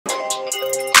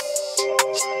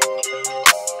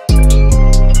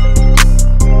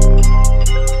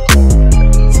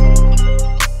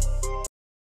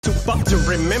fuck to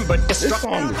remember. This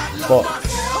song is fuck.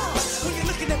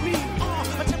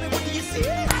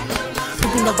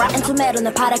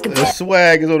 The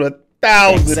swag is on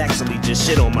 1,000. Actually just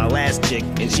shit on my last chick,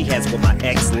 and she has what my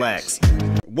ex lacks.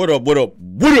 What up, what up,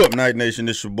 what up, Night Nation?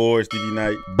 This your boy, Stevie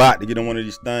Night. About to get on one of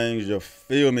these things. You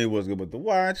feel me? What's good with the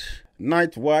watch?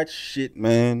 Night watch shit,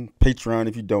 man. Patreon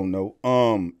if you don't know.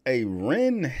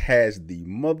 Ren has the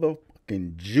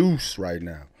motherfucking juice right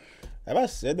now. Have I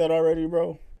said that already,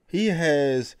 bro? He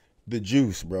has the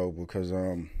juice, bro, because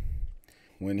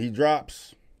when he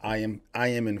drops, I am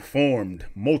informed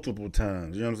multiple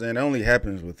times. You know what I'm saying? That only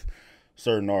happens with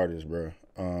certain artists, bro.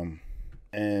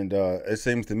 And it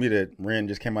seems to me that Ren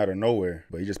just came out of nowhere,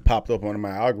 but he just popped up on my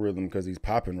algorithm because he's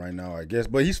popping right now, I guess.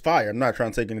 But he's fire. I'm not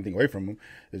trying to take anything away from him.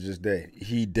 It's just that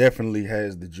he definitely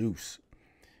has the juice.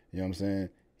 You know what I'm saying?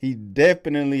 He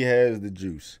definitely has the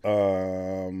juice.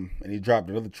 And he dropped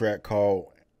another track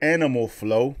called Animal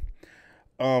Flow.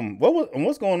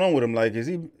 What's going on with him? Like, is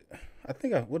he? I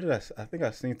think I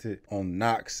seen it on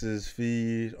Knox's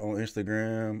feed on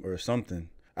Instagram or something.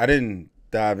 I didn't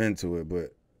dive into it,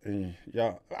 but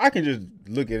y'all, I can just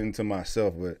look it into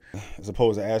myself. But as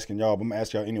opposed to asking y'all, but I'm gonna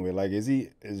ask y'all anyway. Like, is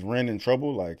Ren in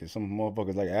trouble? Like, is some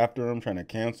motherfuckers like after him, trying to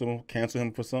cancel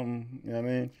him for something? You know what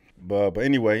I mean? But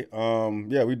anyway,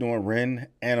 yeah, we doing Ren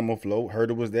Animal Flow.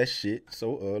 Heard it was that shit,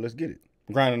 so let's get it.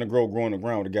 Grinding the growth, growing the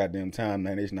ground with the goddamn time.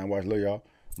 Night Nation, I watch, love y'all.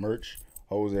 Merch,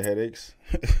 hoes and headaches,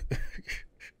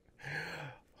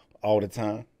 all the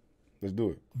time. Let's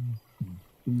do it.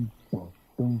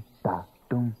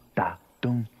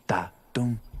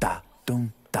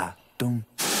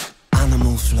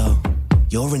 Animal flow.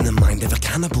 You're in the mind of a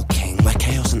cannibal king, where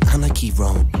chaos and anarchy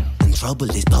roam, and trouble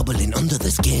is bubbling under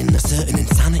the skin. A certain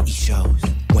insanity shows.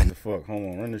 When the fuck, hold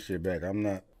on, run this shit back. I'm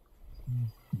not.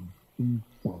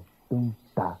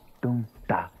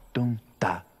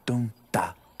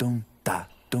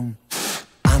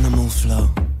 Animal flow.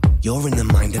 You're in the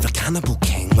mind of a cannibal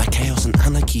king, where chaos and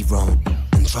anarchy roam,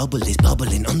 and trouble is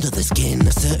bubbling under the skin.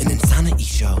 A certain insanity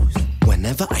shows.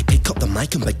 Whenever I pick up the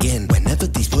mic and begin, whenever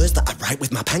these words that I write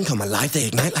with my pen come alive, they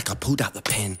ignite like I pulled out the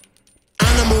pin.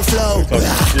 Animal flow.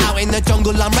 Out in the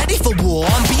jungle, I'm ready for war.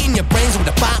 I'm beating your brains with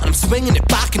a bat, I'm swinging it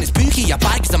back, and it's spooky, I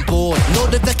bite 'cause I'm bored.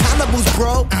 Lord of the cannibals,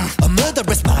 bro. A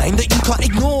murderous mind that you can't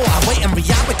ignore. I wait and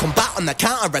react with combat on the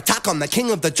counter-attack. On the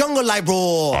king of the jungle, I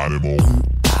roar. Animal.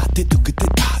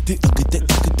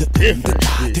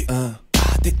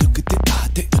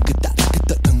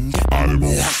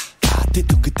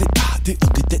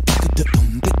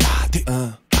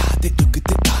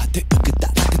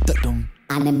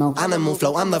 Animal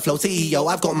flow, I'm the flow CEO.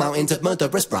 I've got mountains of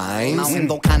murderous rhymes. Mountain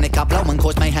volcanic, I blow and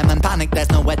cause mayhem and panic. There's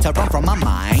nowhere to run from my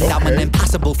mind. I'm an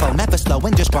impassable foe, never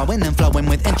slowing, just growing and flowing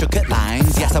with intricate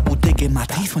lines. Yes, I will dig in my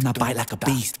teeth when I bite like a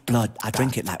beast. Blood, I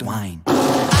drink it like wine.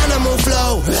 Animal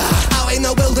flow, out in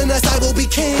the wilderness I will be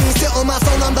king. Sit on my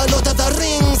throne, I'm the Lord of the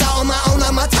Rings. Out on my own,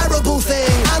 I'm a terrible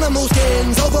thing. Animal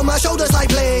skins over my shoulders like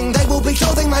bling. They will be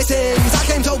clothing my sins. I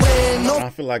came to win. No. I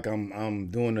feel like I'm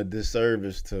doing a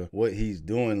disservice to what he's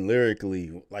doing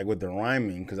lyrically, like with the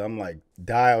rhyming, because I'm like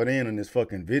dialed in on this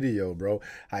fucking video, bro.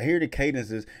 I hear the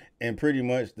cadences and pretty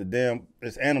much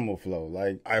it's animal flow.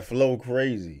 Like, I flow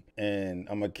crazy and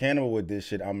I'm a cannibal with this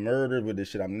shit. I'm murdered with this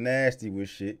shit. I'm nasty with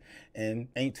shit, and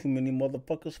ain't too many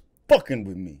motherfuckers fucking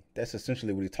with me. That's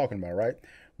essentially what he's talking about, right?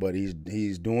 But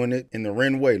he's doing it in the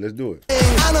Ren way. Let's do it.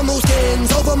 Animal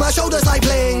skins over my shoulders like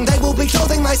bling. They will be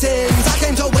clothing my sins. I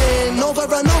came to win over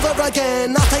and over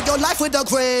again. I'll take your life with a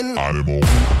grin. Animal. I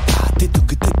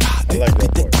like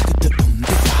that part.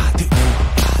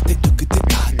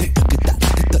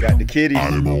 Got the kitty.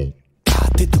 Animal.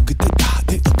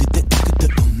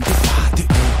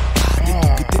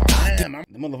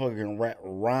 The motherfucker can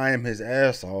rhyme his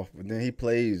ass off, but then he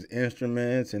plays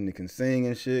instruments and he can sing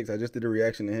and shit. I just did a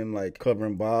reaction to him like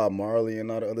covering Bob Marley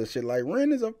and all the other shit. Like,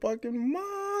 Ren is a fucking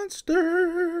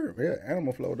monster. Yeah,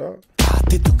 animal flow, dog. Talk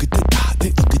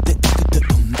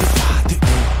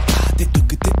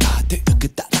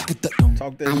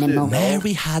that shit.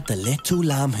 Mary had the little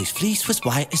lamb whose fleece was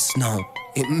white as snow.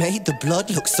 It made the blood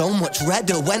look so much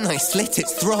redder when I slit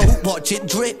its throat. Watch it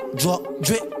drip, drop,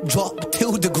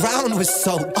 till the ground was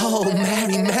soaked. Oh,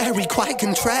 Mary, Mary, quite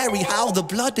contrary how the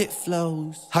blood it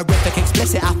flows. Horrific,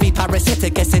 explicit, happy,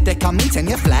 parasitic, acidic, I'm eating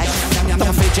your flesh.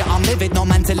 Don't fidget, I'm livid, not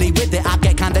mentally with it. I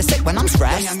get kinda sick when I'm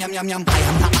stressed. I am the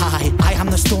I am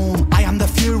the storm, I am the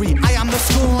fury, I am the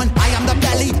scorn, I am the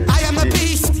belly, I am a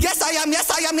beast. Yes, I am, yes,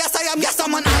 I am, yes, I am, yes,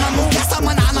 I'm an animal, yes, I'm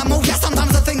an animal. Yes,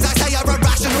 sometimes the things I say are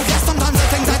irrational. Yes, sometimes the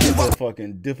things I do are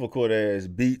fucking difficult ass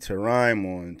beat to rhyme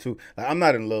on too. Like, I'm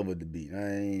not in love with the beat. I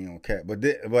ain't on cap.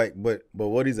 But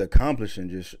what he's accomplishing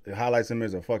just highlights him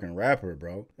as a fucking rapper,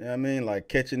 bro. You know what I mean? Like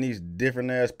catching these different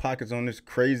ass pockets on this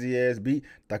crazy ass beat.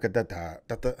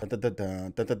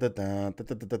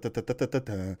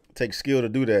 Takes skill to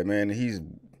do that, man. He's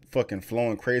fucking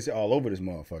flowing crazy all over this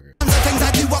motherfucker. Things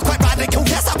I do are quite radical.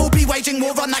 Yes, I will be waging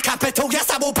war on the capital. Yes,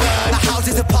 I will burn the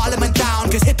houses of parliament down,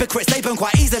 cause hypocrites, they burn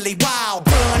quite easily. Wow,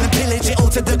 burn and pillage it all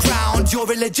to the ground.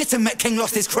 Your illegitimate king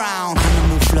lost his crown.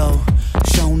 Animal flow,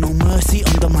 show no mercy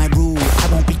under my rule. I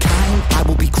won't be kind, I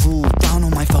will be cruel. Down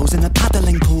on my foes in a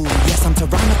paddling pool. Yes, I'm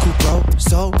tyrannical, bro,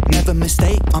 so never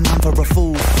mistake a man for a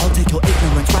fool. I'll take your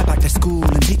ignorance right back to school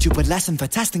and teach you a lesson for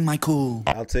testing my cool.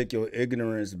 I'll take your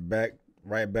ignorance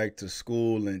right back to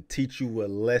school and teach you a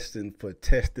lesson for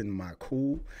testing my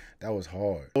cool. That was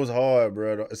hard. It was hard,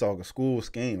 bro. It's like a school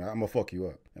scheme. I'm gonna fuck you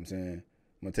up. I'm saying I'm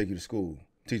gonna take you to school,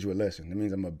 teach you a lesson. That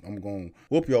means I'm gonna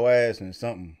whoop your ass and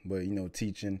something. But you know,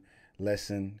 teaching,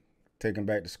 lesson, taking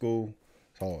back to school,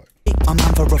 it's hard. A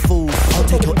man for a fool. I'll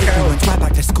take your ignorance right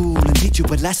back to school and teach you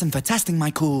a lesson for testing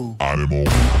my cool. Animal.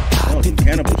 Some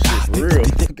cannibal shit, for real.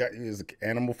 It's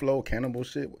animal flow, cannibal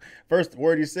shit. First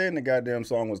word he said in the goddamn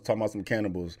song was talking about some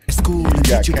cannibals. School and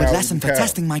teach you a lesson for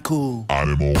testing my cool.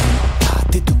 Animal.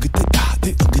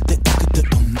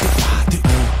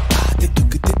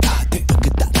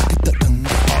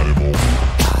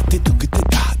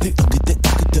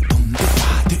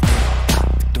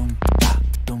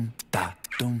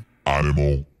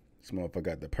 Animal. This motherfucker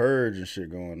got the purge and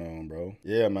shit going on, bro.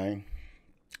 Yeah, man.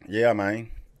 Yeah, man.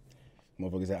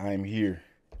 Motherfucker said, I am here.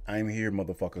 I am here,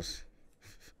 motherfuckers.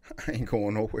 I ain't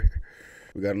going nowhere.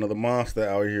 We got another monster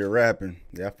out here rapping.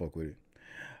 Yeah, I fuck with it.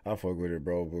 I fuck with it,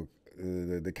 bro. But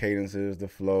the cadences, the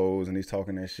flows, and he's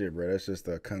talking that shit, bro. That's just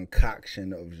a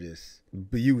concoction of just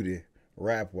beauty,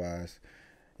 rap-wise.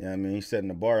 You know what I mean? He's setting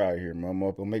the bar out here, man.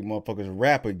 Gonna make motherfuckers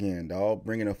rap again, dog.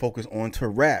 Bringing the focus onto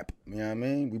rap. You know what I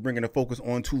mean? We bringing the focus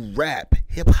onto rap,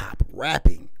 hip-hop,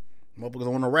 rapping. Motherfuckers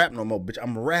don't want to rap no more, bitch.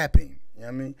 I'm rapping. You know what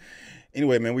I mean?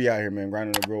 Anyway, man, we out here, man.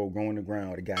 Grinding the road, growing the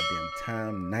ground. The goddamn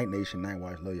time. Night Nation, Night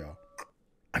Watch. Love y'all.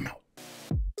 I'm out.